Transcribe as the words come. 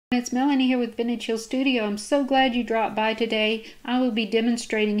It's Melanie here with Vintage Hill Studio. I'm so glad you dropped by today. I will be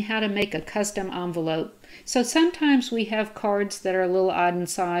demonstrating how to make a custom envelope. So sometimes we have cards that are a little odd in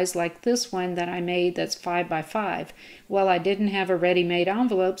size, like this one that I made that's 5 by 5. Well, I didn't have a ready-made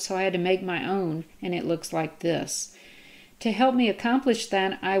envelope, so I had to make my own, and it looks like this. To help me accomplish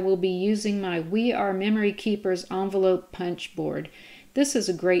that, I will be using my We Are Memory Keepers envelope punch board. This is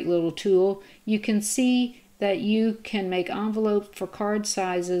a great little tool. You can see that you can make envelopes for card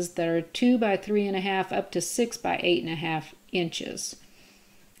sizes that are 2 by 3.5 up to 6 by 8.5 inches.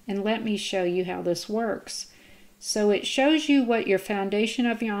 And let me show you how this works. So it shows you what your foundation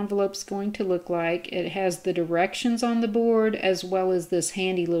of your envelope is going to look like. It has the directions on the board as well as this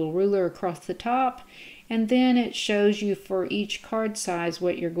handy little ruler across the top. And then it shows you for each card size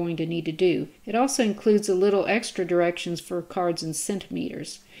what you're going to need to do. It also includes a little extra directions for cards in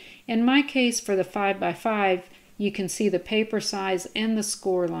centimeters. In my case, for the 5 by 5, you can see the paper size and the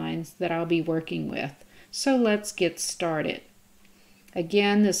score lines that I'll be working with. So let's get started.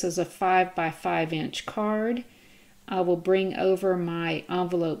 Again, this is a 5 by 5 inch card. I will bring over my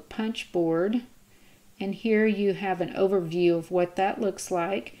envelope punch board, and here you have an overview of what that looks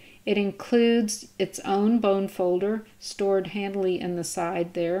like. It includes its own bone folder stored handily in the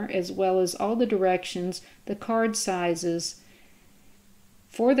side there, as well as all the directions, the card sizes.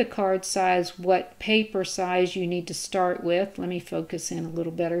 For the card size, what paper size you need to start with. Let me focus in a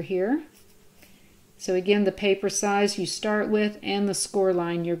little better here. So again, the paper size you start with and the score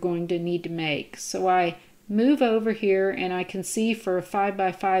line you're going to need to make. So I move over here and I can see for a 5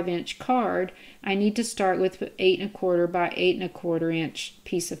 by 5 inch card, I need to start with 8.25 by 8.25 inch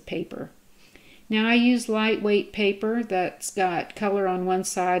piece of paper. Now I use lightweight paper that's got color on one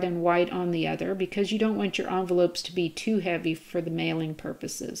side and white on the other because you don't want your envelopes to be too heavy for the mailing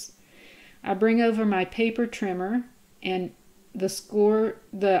purposes. I bring over my paper trimmer, and the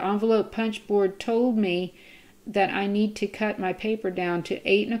envelope punch board told me that I need to cut my paper down to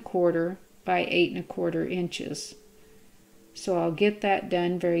 8.25 by 8.25 inches. So I'll get that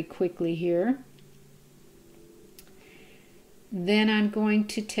done very quickly here. Then I'm going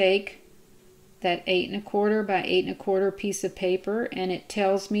to take that 8.25 by 8.25 piece of paper, and it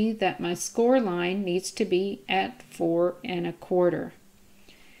tells me that my score line needs to be at 4.25.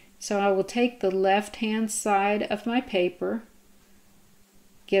 So I will take the left hand side of my paper,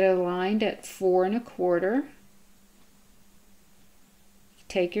 get aligned at 4.25.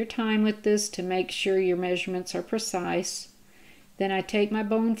 Take your time with this to make sure your measurements are precise. Then I take my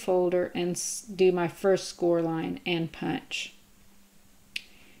bone folder and do my first score line and punch.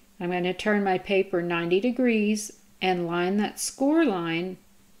 I'm going to turn my paper 90 degrees and line that score line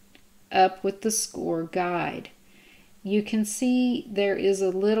up with the score guide. You can see there is a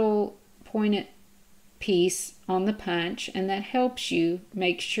little pointed piece on the punch, and that helps you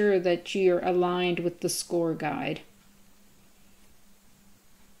make sure that you're aligned with the score guide.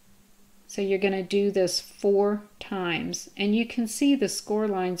 So you're going to do this 4 times, and you can see the score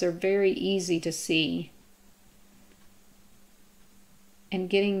lines are very easy to see. And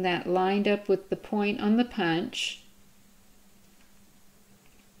getting that lined up with the point on the punch,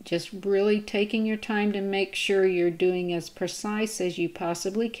 just really taking your time to make sure you're doing as precise as you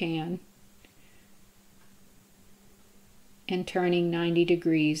possibly can, and turning 90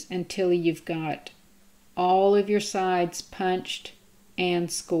 degrees until you've got all of your sides punched and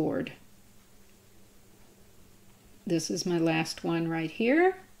scored. This is my last one right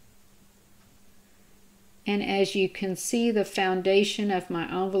here. And as you can see, the foundation of my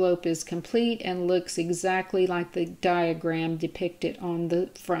envelope is complete and looks exactly like the diagram depicted on the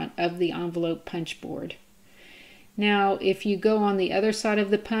front of the envelope punch board. Now, if you go on the other side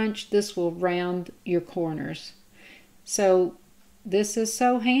of the punch, this will round your corners. So this is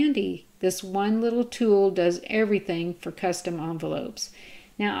so handy. This one little tool does everything for custom envelopes.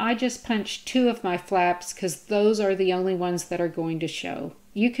 Now I just punched 2 of my flaps because those are the only ones that are going to show.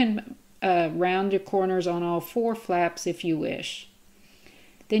 You can round your corners on all 4 flaps if you wish.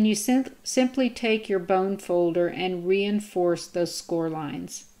 Then you simply take your bone folder and reinforce those score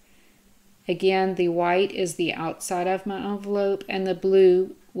lines. Again, the white is the outside of my envelope, and the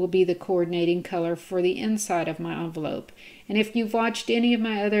blue will be the coordinating color for the inside of my envelope. And if you've watched any of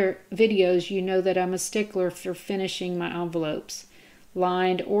my other videos, you know that I'm a stickler for finishing my envelopes,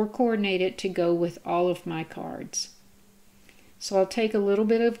 lined or coordinated to go with all of my cards. So I'll take a little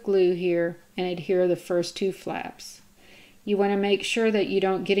bit of glue here and adhere the first 2 flaps. You want to make sure that you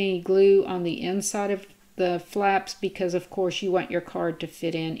don't get any glue on the inside of the flaps because of course you want your card to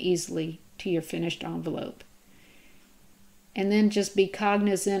fit in easily to your finished envelope. And then just be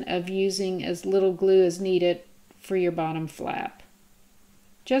cognizant of using as little glue as needed for your bottom flap.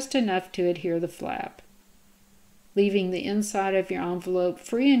 just enough to adhere the flap, leaving the inside of your envelope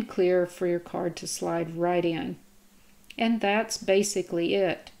free and clear for your card to slide right in. And that's basically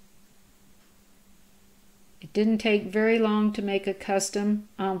it. It didn't take very long to make a custom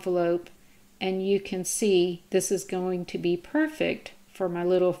envelope, and you can see this is going to be perfect for my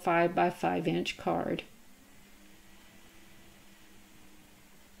little 5 by 5 inch card.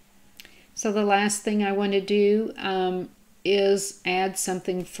 So the last thing I want to do is add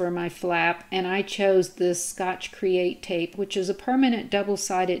something for my flap, and I chose this Scotch Create tape, which is a permanent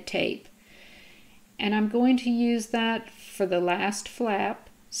double-sided tape. And I'm going to use that for the last flap,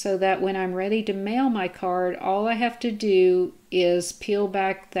 so that when I'm ready to mail my card, all I have to do is peel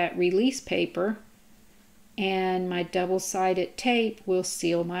back that release paper and my double-sided tape will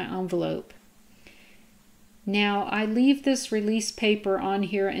seal my envelope. Now I leave this release paper on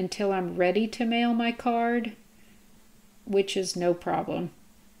here until I'm ready to mail my card, which is no problem.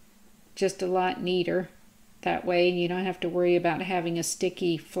 Just a lot neater. That way you don't have to worry about having a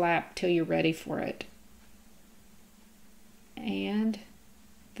sticky flap till you're ready for it. And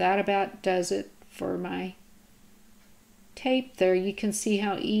that about does it for my tape there. You can see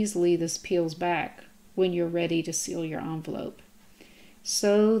how easily this peels back when you're ready to seal your envelope.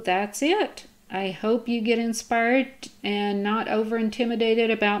 So that's it. I hope you get inspired and not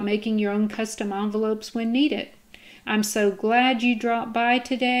over-intimidated about making your own custom envelopes when needed. I'm so glad you dropped by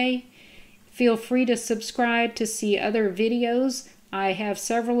today. Feel free to subscribe to see other videos. I have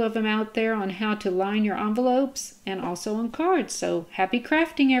several of them out there on how to line your envelopes and also on cards. So happy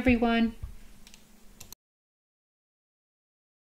crafting, everyone!